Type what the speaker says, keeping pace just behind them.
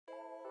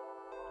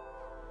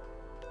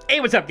Hey,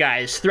 what's up,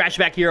 guys? Thrash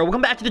back here.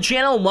 Welcome back to the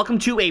channel, and welcome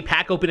to a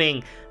pack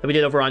opening that we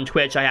did over on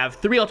Twitch. I have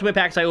 3 Ultimate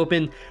Packs I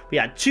opened. We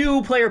got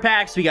 2 Player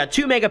Packs. We got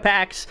 2 Mega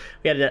Packs.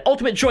 We had an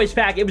Ultimate Choice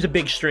Pack. It was a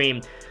big stream,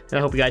 and I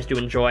hope you guys do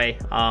enjoy.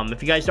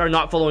 If you guys are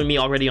not following me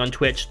already on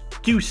Twitch,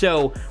 do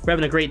so. We're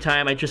having a great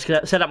time. I just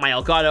set up my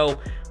Elgato.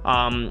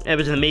 It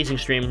was an amazing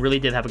stream. Really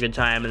did have a good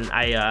time, and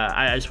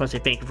I just want to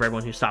say thank you for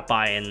everyone who stopped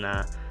by, and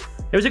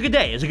it was a good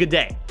day. It was a good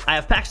day. I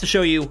have packs to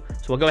show you,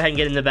 so we'll go ahead and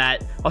get into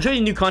that. I'll show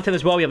you new content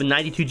as well. We have a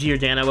 92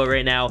 Giordano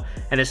right now,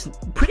 and it's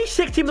pretty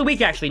sick team of the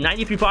week, actually.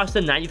 93 Pasta,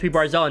 93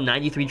 Barzell, and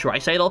 93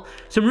 Draisaitl.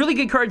 Some really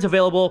good cards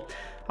available.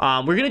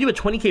 We're going to do a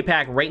 20k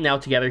pack right now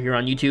together here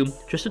on YouTube.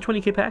 Just a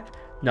 20k pack.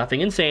 Nothing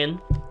insane,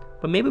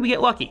 but maybe we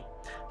get lucky.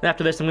 And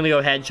after this, I'm going to go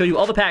ahead and show you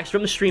all the packs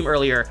from the stream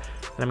earlier,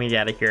 and I'm going to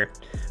get out of here.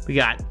 We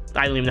got,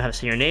 I don't even know how to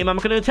say your name. I'm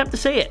going to attempt to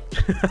say it.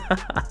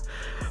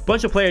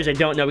 Bunch of players I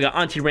don't know. We got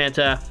Auntie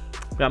Ranta.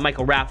 We got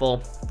Michael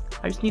Raffle.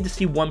 I just need to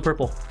see 1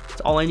 purple.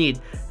 That's all I need.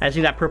 I just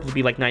need that purple to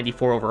be like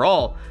 94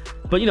 overall.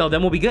 But, you know,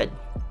 then we'll be good.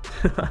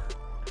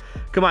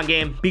 Come on,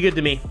 game. Be good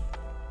to me.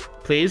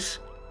 Please.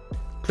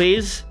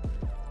 Please.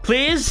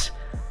 Please.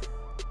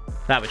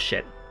 That was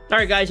shit.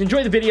 Alright, guys.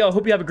 Enjoy the video.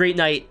 Hope you have a great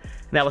night.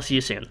 And I will see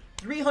you soon.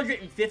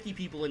 350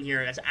 people in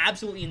here. That's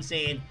absolutely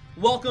insane.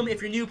 Welcome.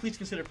 If you're new, please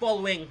consider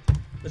following.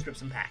 Let's rip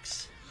some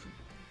packs.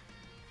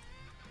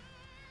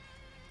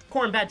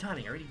 Corn, bad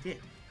timing. I already did.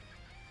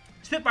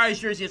 Spitfire's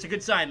jersey, it's a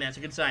good sign, man. It's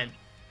a good sign.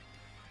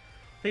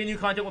 I think new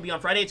content will be on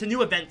Friday. It's a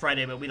new event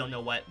Friday, but we don't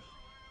know what.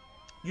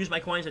 Use my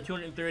coins at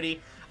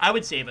 230. I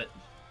would save it.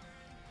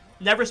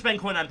 Never spend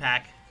coin on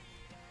pack.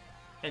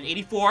 An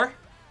 84.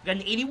 Got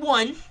an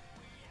 81. An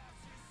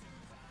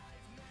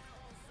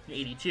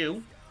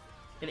 82.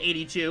 An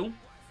 82.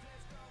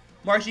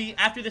 Marshy,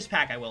 after this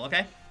pack I will,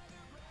 okay?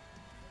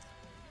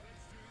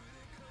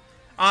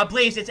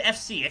 Blaze, it's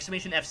FC.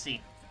 Exclamation FC.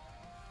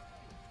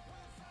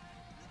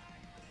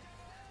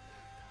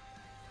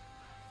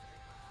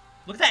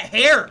 Look at that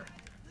hair!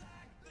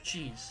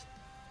 Jeez.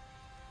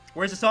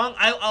 Where's the song?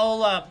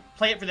 I'll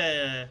play it for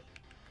the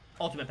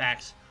Ultimate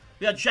Packs.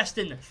 We got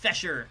Justin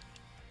Fesher.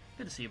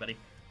 Good to see you, buddy.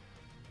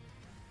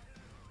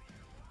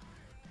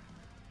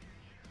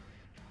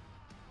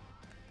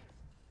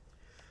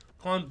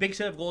 Calling big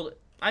set of gold.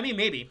 I mean,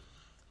 maybe.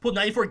 Pulled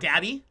 94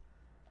 Gabby.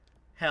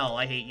 Hell,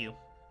 I hate you.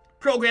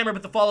 Programmer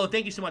with the follow.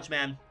 Thank you so much,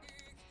 man.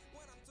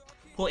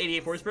 Pull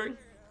 88 Forsberg.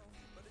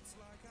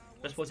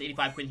 Best post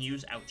 85 Quinn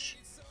Hughes. Ouch.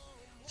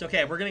 It's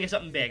okay. We're going to get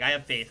something big. I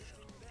have faith.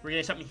 We're going to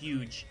get something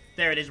huge.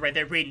 There it is right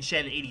there. Braden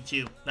Shen,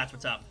 82. That's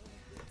what's up.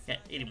 Yeah,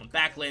 81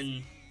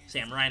 Backlund.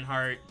 Sam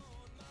Reinhart.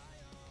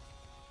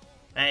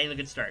 That ain't a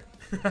good start.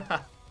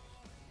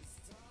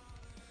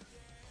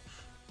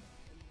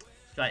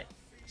 Got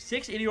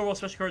 6 80 overall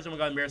special cards. Oh my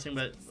god, embarrassing,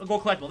 but a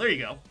gold collectible. There you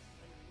go.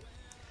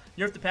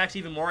 Nerf the packs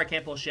even more. I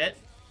can't pull shit.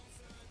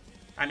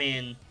 I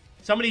mean,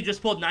 somebody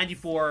just pulled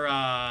 94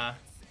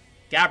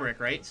 Gabrick,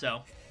 right?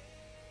 So...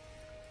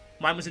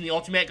 mine was in the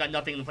Ultimate, got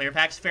nothing in the player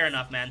packs. Fair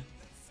enough, man.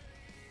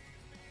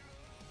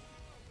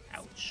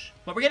 Ouch.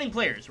 But we're getting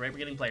players, right? We're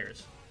getting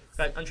players.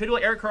 Got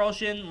untradeable Eric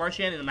Carlson,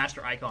 Marchand, and the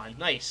Master Icon.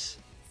 Nice.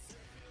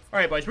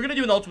 Alright, boys. We're going to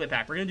do an Ultimate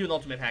pack. We're going to do an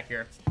Ultimate pack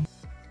here.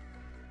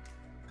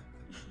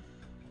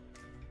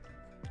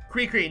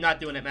 Cree, not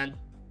doing it, man.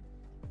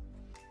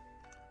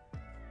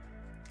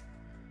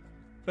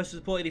 Best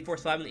to pull 84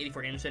 Slavin and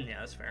 84 Anderson. Yeah,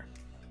 that's fair.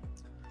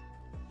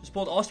 Just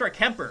pulled All-Star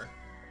Kemper.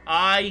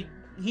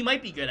 He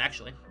might be good,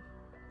 actually.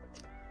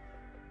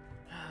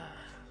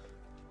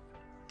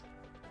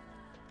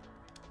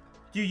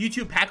 Do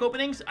YouTube pack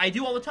openings? I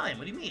do all the time.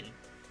 What do you mean?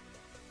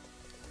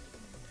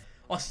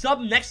 I'll sub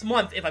next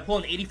month if I pull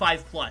an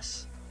 85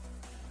 plus.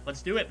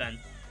 Let's do it then.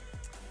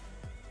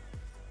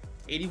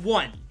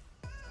 81.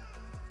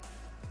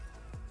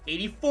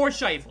 84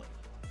 Scheifele.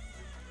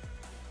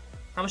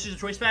 How much is a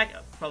choice pack?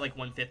 Probably like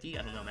 150.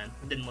 I don't know, man.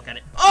 I didn't look at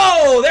it.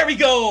 Oh, there we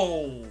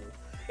go.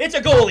 It's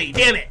a goalie.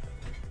 Damn it.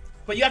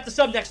 But you have to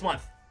sub next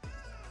month.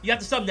 You have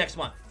to sub next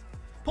month.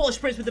 Polish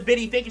Prince with the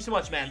biddy. Thank you so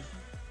much, man.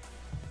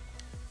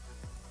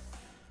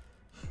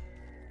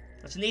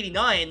 That's an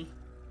 89.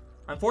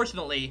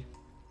 Unfortunately.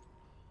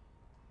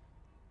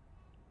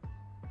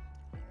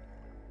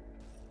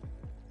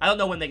 I don't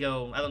know when they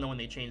go. I don't know when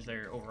they change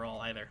their overall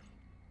either.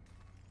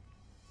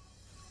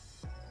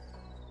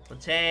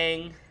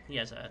 Letang. He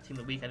has a team of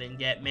the week I didn't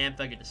get.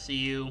 Mantha, good to see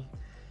you.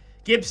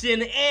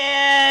 Gibson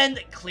and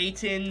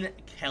Clayton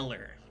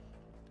Keller.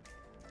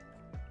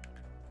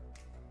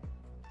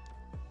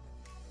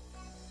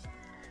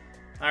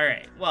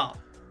 Alright, well.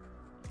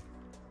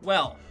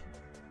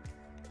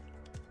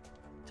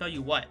 Tell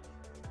you what.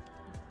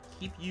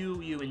 Keep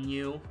you, and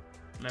you.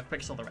 I'm gonna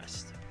pixel the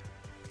rest.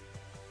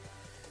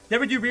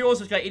 Never do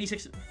rerolls, it's got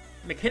 86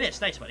 McKinnis.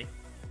 Nice, buddy.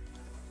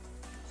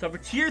 So for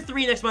tier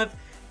 3 next month,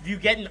 if you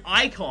get an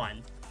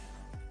icon,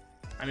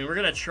 I mean, we're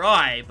gonna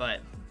try, but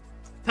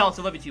Pellets,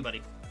 I love you too,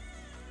 buddy.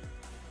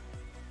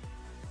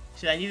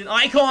 Said I need an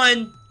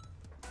icon.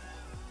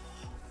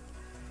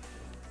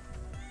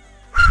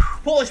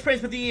 Polish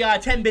Prince with the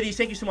 10 biddies.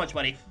 Thank you so much,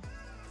 buddy.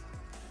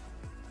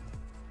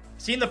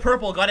 Seen the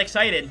purple, got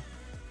excited.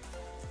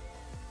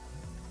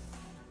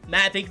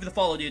 Matt, thank you for the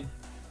follow, dude.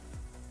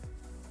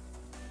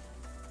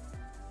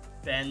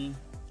 Ben.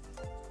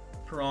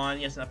 Perron,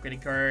 he has an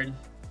upgraded card.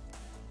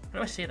 How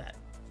do I say that?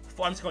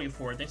 I'm just calling you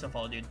forward. Thanks for the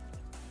follow, dude.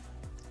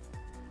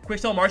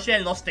 Quickstyle Marchand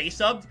and I'll stay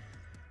subbed?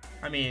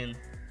 I mean,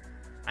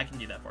 I can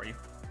do that for you.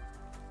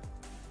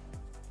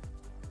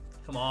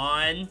 Come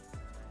on.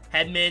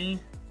 Hedman.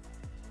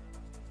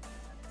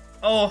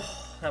 Oh,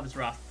 that was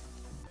rough.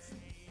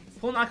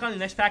 Pull knock on the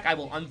next pack, I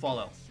will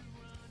unfollow.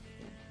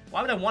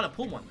 Why would I want to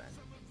pull one then?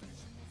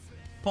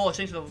 Polish,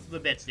 thanks for the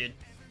bits, dude.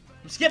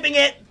 I'm skipping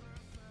it!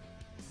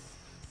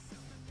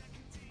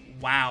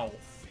 Wow.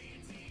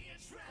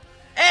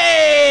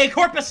 Hey,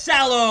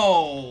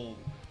 Corpusalo!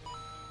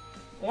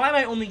 Why am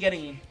I only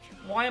getting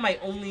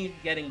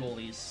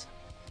goalies?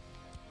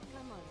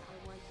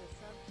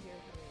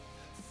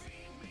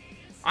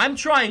 I'm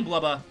trying,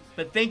 Blubba,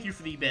 but thank you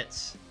for the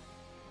bits.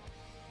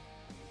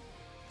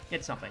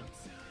 Get something.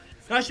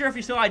 Not sure if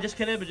you saw, I just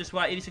couldn't, but just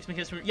what, 86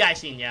 minutes from... Yeah, I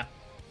seen, yeah.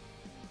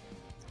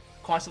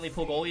 Constantly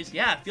pull goalies?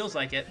 Yeah, it feels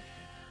like it.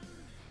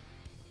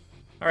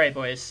 Alright,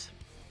 boys.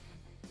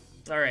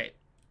 Alright.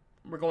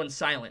 We're going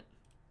silent.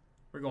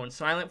 We're going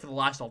silent for the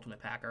last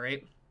Ultimate Pack,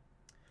 alright?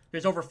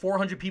 There's over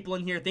 400 people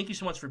in here. Thank you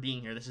so much for being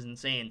here. This is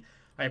insane.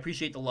 I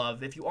appreciate the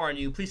love. If you are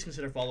new, please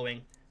consider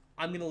following.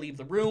 I'm going to leave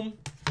the room.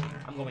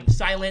 I'm going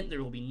silent.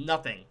 There will be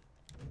nothing.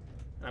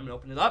 I'm going to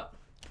open it up.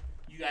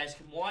 You guys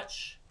can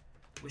watch.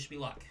 Wish me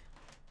luck.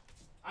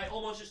 I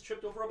almost just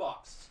tripped over a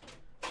box.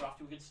 We're off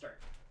to a good start.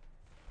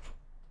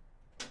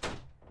 Wait,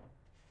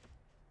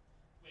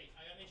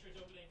 I got to make sure it's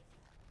opening.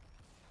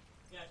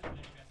 Yeah, it's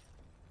opening. Okay.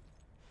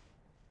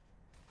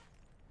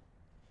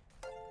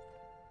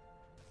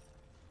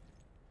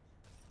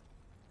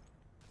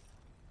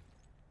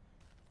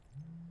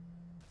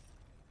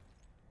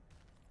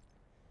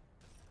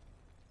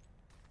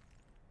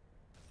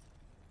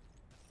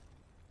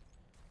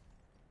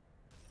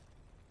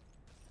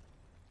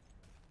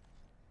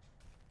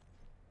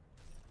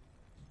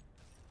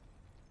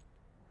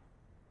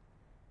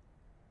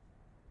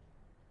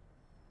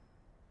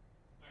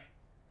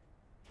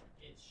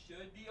 It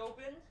should be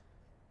open.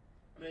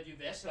 I'm going to do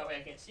this so that way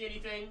I can't see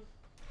anything.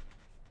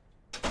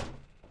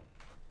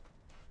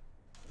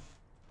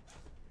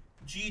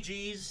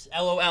 GG's.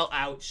 LOL.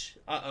 Ouch.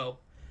 Uh-oh.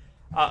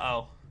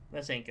 Uh-oh.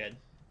 This ain't good.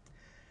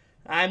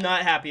 I'm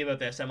not happy about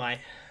this, am I?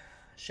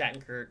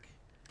 Shattenkirk.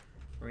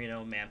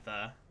 Marino.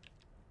 Mantha.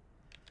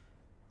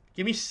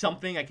 Give me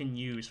something I can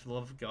use, for the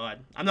love of God.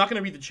 I'm not going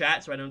to read the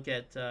chat so I don't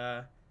get...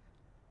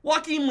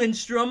 Joaquin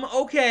Lindstrom.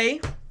 Okay.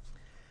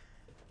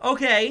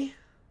 Okay.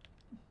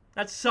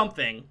 That's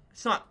something.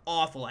 It's not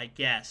awful, I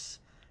guess.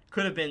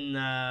 Could have been,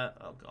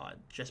 oh god,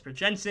 Jesper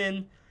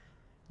Jensen,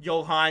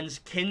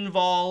 Johans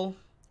Kinval,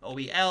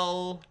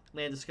 OEL,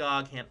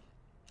 Landeskog,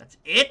 That's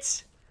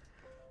it?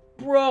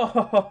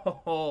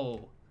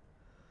 Bro!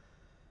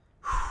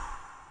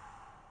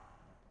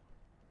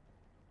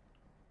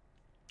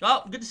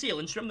 Oh, good to see you,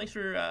 Lindstrom. Thanks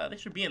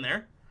for being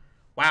there.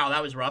 Wow,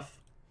 that was rough.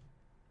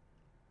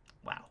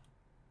 Wow.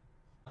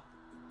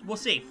 We'll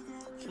see.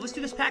 Let's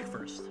do this pack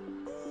first.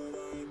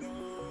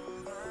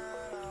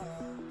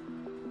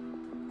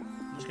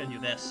 I'm just gonna do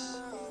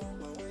this.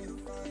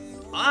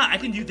 Ah, I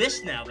can do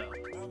this now, though.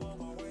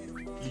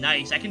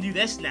 Nice, I can do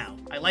this now.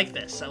 I like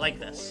this. I like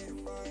this.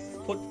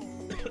 Put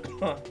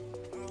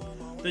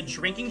the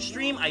drinking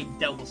stream? I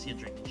doubt we'll see a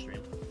drinking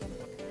stream.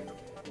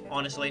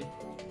 Honestly.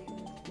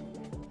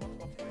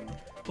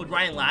 Put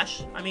Ryan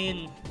Lash? I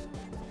mean,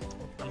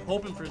 I'm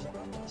hoping for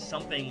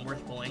something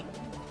worth pulling.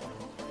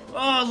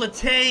 Oh,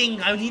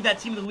 Letang! I need that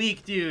team of the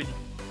week, dude.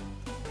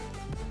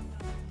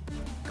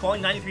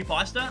 Calling 93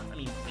 Pasta? I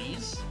mean,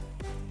 please.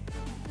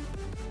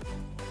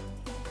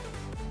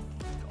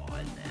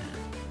 God, man.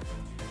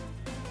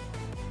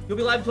 You'll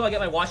be live until I get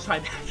my watch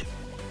time back.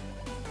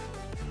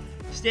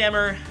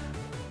 Stammer,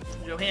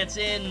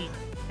 Johansson,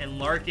 and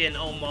Larkin.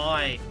 Oh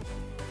my.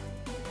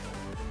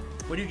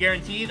 What are you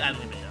guaranteed? I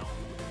don't even know.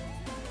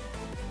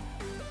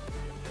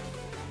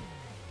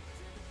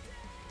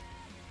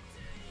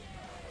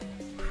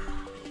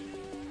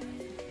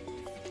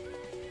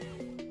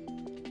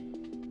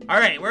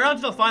 Alright, we're on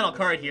to the final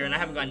card here, and I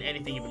haven't gotten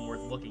anything even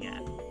worth looking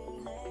at.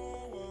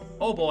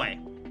 Oh boy.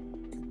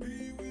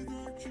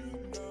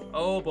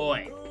 Oh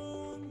boy.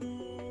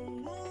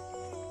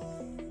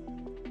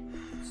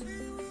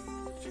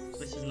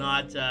 This is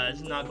not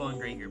going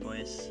great here,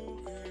 boys.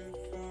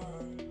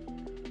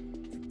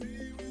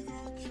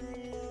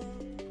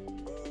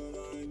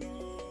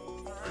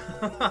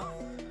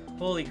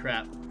 Holy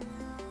crap.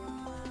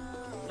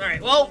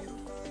 Alright, well,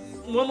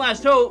 one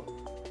last hope.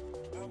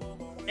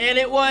 And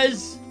it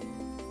was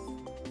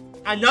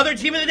another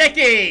team of the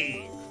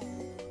decade.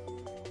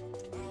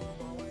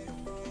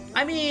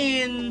 I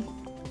mean,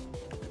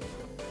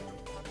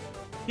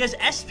 he has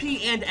SP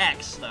and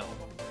X, though.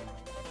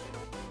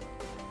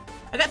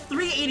 I got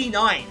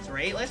 389s,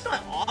 right? That's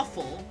not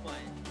awful, but